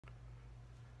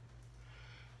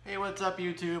Hey, what's up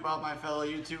YouTube, all my fellow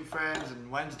YouTube friends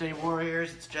and Wednesday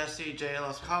warriors? It's Jesse,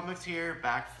 JLS Comics here,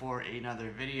 back for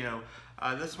another video.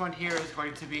 This one here is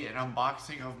going to be an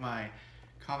unboxing of my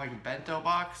comic Bento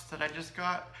box that I just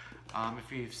got.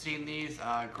 If you've seen these,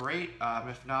 great.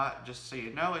 If not, just so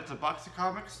you know, it's a box of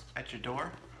comics at your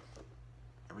door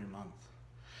every month.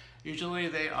 Usually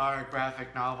they are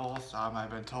graphic novels. I've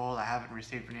been told, I haven't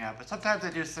received any yet, but sometimes I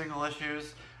do single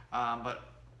issues. But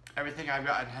everything I've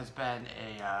gotten has been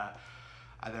a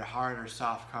either hard or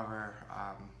soft cover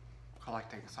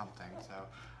collecting something. So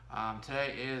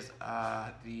today is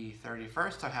the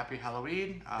 31st, so happy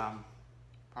Halloween.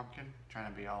 Pumpkin, trying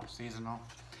to be all seasonal.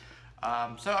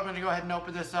 So I'm going to go ahead and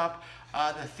open this up.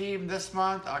 The theme this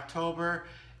month, October,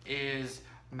 is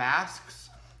masks.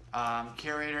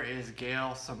 Curator is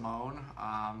Gail Simone.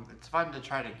 It's fun to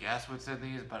try to guess what's in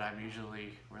these, but I'm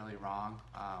usually really wrong.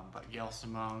 But Gail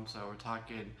Simone, so we're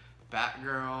talking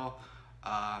Batgirl,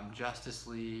 Justice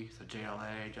League, so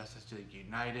JLA, Justice League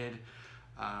United.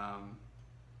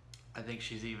 I think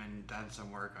she's even done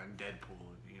some work on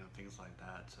Deadpool, things like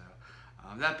that. So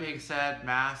that being said,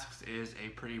 masks is a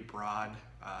pretty broad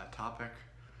topic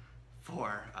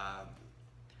for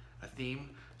a theme.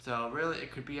 So really,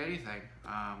 it could be anything.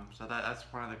 So that's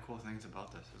one of the cool things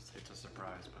about this. It's a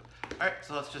surprise. But all right,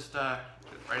 so let's just get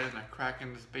right into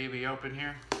cracking this baby open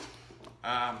here.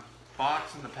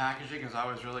 Box and the packaging is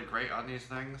always really great on these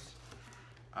things.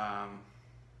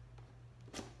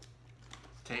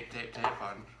 Tape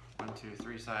on 1, 2,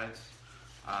 3 sides.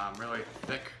 Really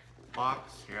thick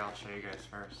box. Here, I'll show you guys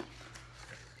first.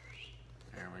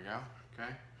 There we go.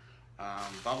 Okay.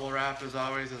 Bubble wrap, as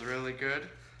always, is really good.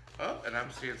 Oh, and I'm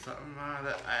seeing something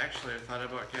that I actually thought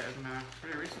about getting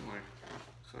pretty recently.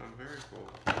 So very cool.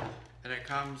 And it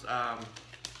comes,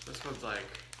 this one's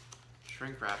like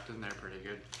shrink wrapped in there pretty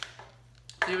good.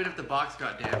 So even if the box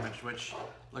got damaged, which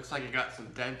looks like it got some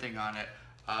denting on it,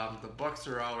 the books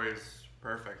are always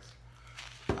perfect.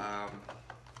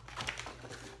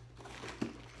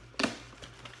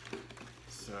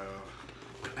 So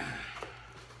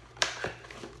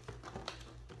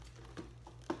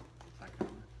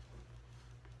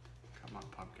come on,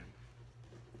 pumpkin.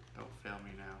 Don't fail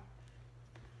me now.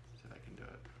 See if I can do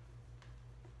it.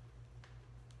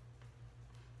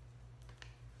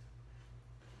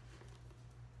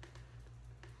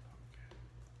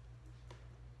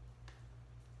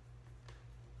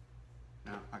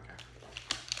 No? Okay.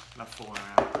 Enough fooling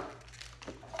around.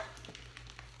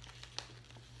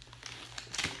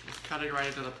 Just cutting right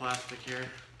into the plastic here.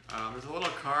 There's a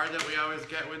little card that we always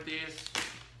get with these.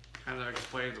 Kind of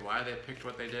explains why they picked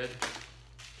what they did.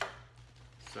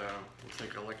 So we'll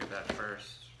take a look at that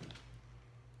first.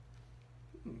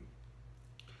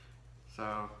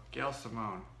 So Gail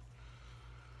Simone.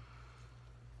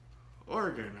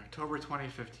 Oregon, October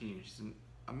 2015. She's an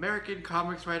American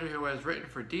comics writer who has written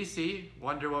for DC,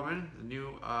 Wonder Woman, the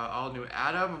new all-new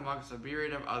Atom, amongst a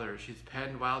myriad of others. She's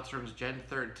penned Wildstorm's Gen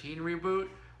 13 reboot,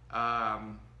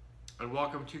 and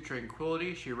Welcome to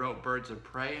Tranquility. She wrote Birds of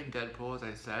Prey and Deadpool, as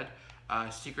I said.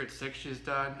 Secret Six she's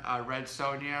done. Red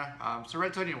Sonja. So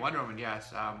Red Sonja and Wonder Woman,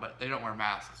 yes, but they don't wear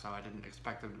masks, so I didn't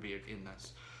expect them to be in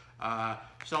this.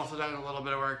 She's also done a little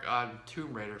bit of work on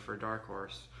Tomb Raider for Dark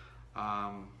Horse.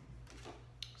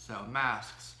 So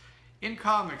masks. In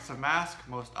comics, a mask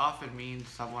most often means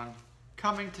someone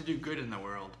coming to do good in the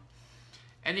world.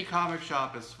 Any comic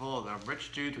shop is full of them,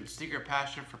 rich dudes with secret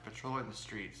passion for patrolling the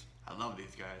streets. I love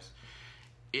these guys.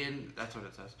 That's what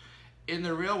it says. In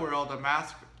the real world, a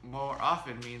mask more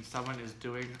often means someone is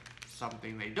doing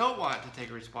something they don't want to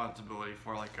take responsibility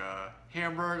for, like a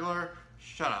Hamburglar.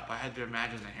 Shut up, I had to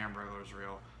imagine the Hamburglar is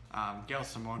real. Gail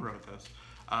Simone wrote this.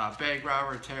 Bank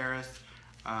robber, terrorist.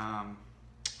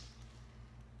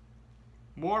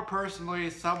 More personally,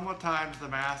 sometimes the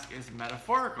mask is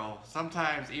metaphorical.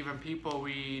 Sometimes even people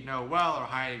we know well are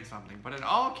hiding something. But in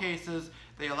all cases,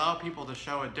 they allow people to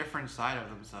show a different side of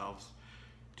themselves,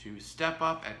 to step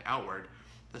up and outward.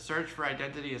 The search for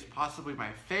identity is possibly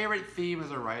my favorite theme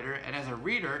as a writer and as a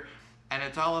reader, and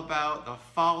it's all about the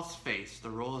false face, the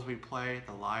roles we play,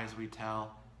 the lies we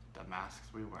tell, the masks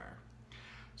we wear.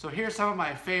 So here's some of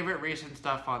my favorite recent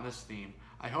stuff on this theme.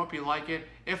 I hope you like it.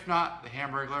 If not, the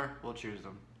Hamburglar will choose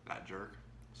them. That jerk.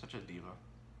 Such a diva.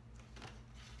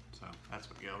 So that's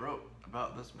what Gail wrote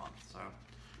about this month. So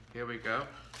here we go.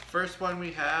 First one we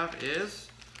have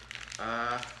is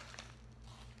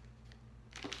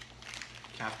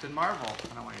Captain Marvel.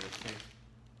 I don't want you to see.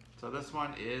 So this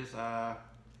one is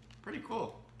pretty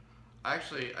cool.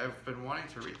 Actually, I've been wanting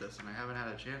to read this and I haven't had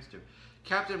a chance to.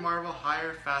 Captain Marvel,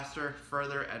 Higher, Faster,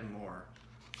 Further, and More.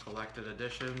 Collected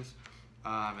editions.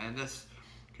 And this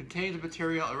Contains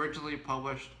material originally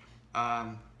published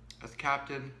as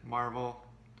Captain Marvel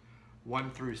 1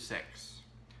 through 6.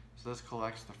 So this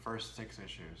collects the first 6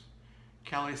 issues.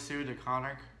 Kelly Sue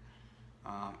DeConnick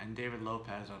and David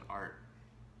Lopez on art.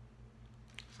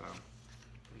 So,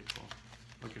 pretty cool.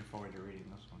 Looking forward to reading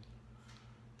this one.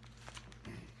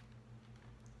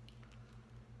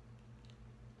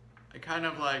 I kind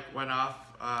of like went off,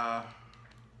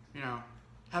 you know,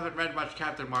 haven't read much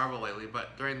Captain Marvel lately,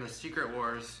 but during the Secret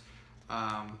Wars,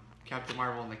 Captain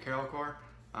Marvel and the Carol Corps,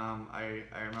 I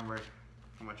remember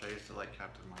how much I used to like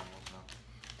Captain Marvel, so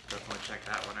definitely check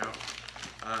that one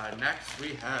out. Next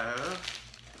we have,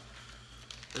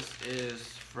 this is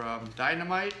from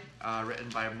Dynamite, written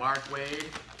by Mark Waid,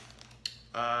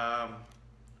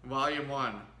 Volume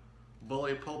 1,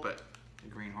 Bully Pulpit, the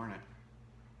Green Hornet.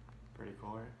 Pretty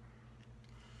cool, right?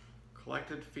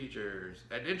 Collected features.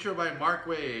 An intro by Mark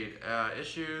Waid,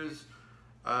 issues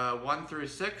 1 through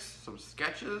 6, some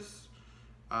sketches.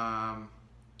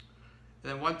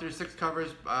 Then 1 through 6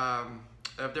 covers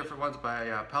of different ones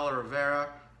by Paula Rivera,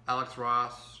 Alex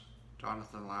Ross,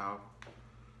 Jonathan Lau,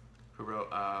 who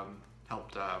wrote,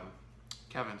 helped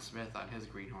Kevin Smith on his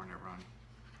Green Hornet run.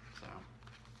 So,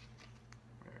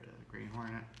 where it is, Green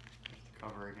Hornet. There's the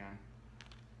cover again.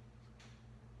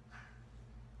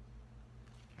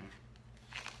 Okay.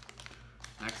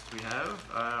 Next we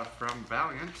have, from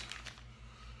Valiant,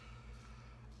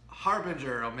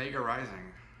 Harbinger, Omega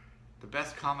Rising. The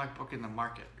best comic book in the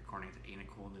market, according to Ain't It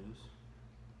Cool News.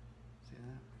 See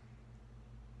that?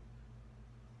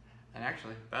 And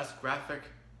actually, best graphic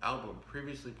album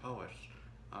previously published.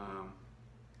 I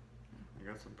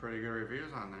got some pretty good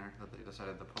reviews on there that they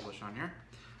decided to publish on here.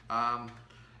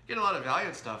 Get a lot of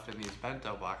Valiant stuff in these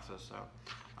Bento boxes, so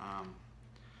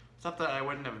stuff that I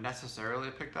wouldn't have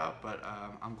necessarily picked up, but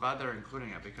I'm glad they're including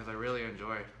it because I really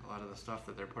enjoy a lot of the stuff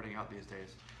that they're putting out these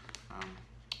days.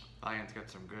 Valiant's got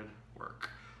some good work.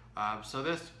 So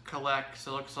this collects,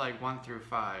 it looks like 1 through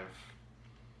 5.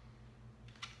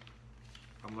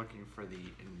 I'm looking for the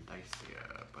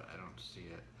indicia, but I don't see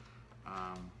it.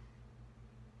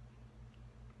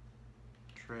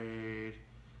 Trade.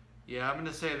 Yeah, I'm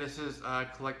gonna say this is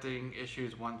collecting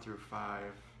issues 1 through 5.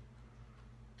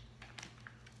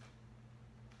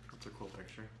 That's a cool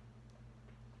picture.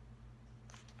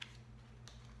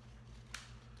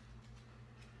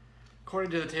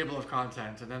 According to the table of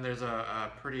contents, and then there's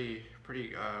a pretty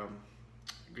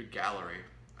good gallery,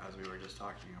 as we were just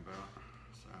talking about.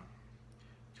 So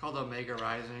it's called Omega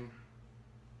Rising.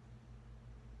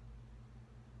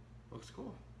 Looks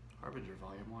cool. Harbinger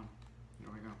Volume 1. There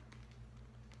we go.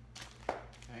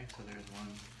 Okay, so there's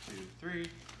 1, 2, 3.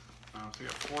 So we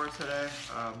got 4 today.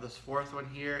 This 4th one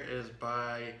here is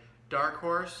by Dark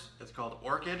Horse. It's called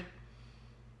Orchid.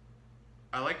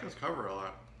 I like this cover a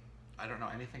lot. I don't know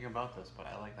anything about this, but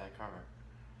I like that cover.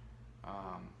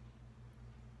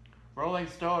 Rolling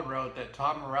Stone wrote that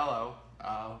Tom Morello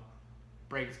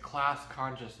brings class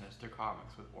consciousness to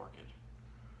comics with Orchid.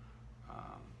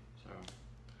 So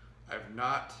I've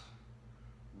not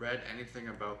read anything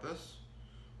about this,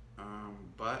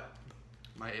 but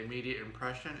my immediate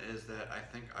impression is that I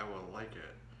think I will like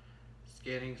it.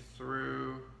 Scanning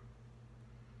through,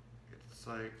 it's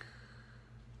like,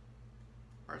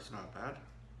 art's not bad.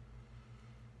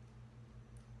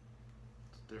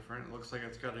 Different. It looks like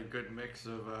it's got a good mix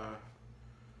of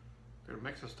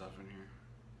stuff in here.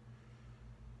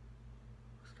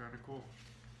 Looks kind of cool.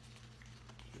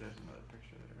 There's another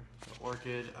picture there. So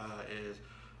Orchid is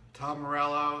Tom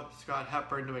Morello, Scott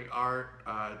Hepburn doing art,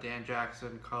 Dan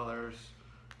Jackson colors.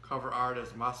 Cover art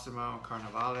is Massimo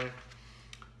Carnevale.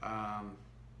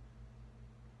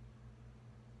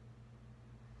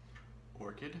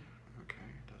 Orchid. Okay.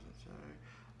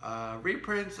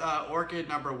 Reprints Orchid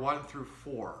number 1 through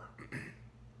 4.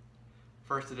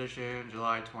 First edition,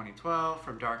 July 2012,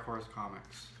 from Dark Horse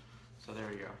Comics. So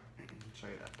there you go. I'll show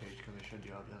you that page because I showed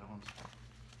you all the other ones.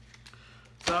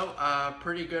 So,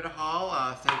 pretty good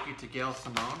haul. Thank you to Gail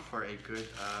Simone for a good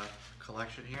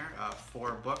collection here.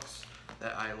 4 books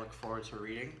that I look forward to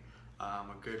reading. A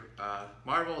good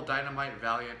Marvel, Dynamite,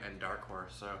 Valiant, and Dark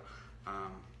Horse. So,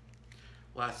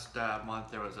 last month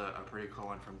there was a pretty cool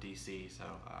one from DC, so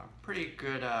pretty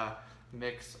good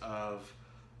mix of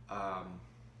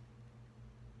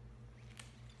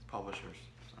publishers.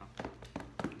 So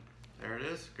there it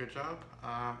is. Good job.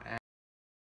 And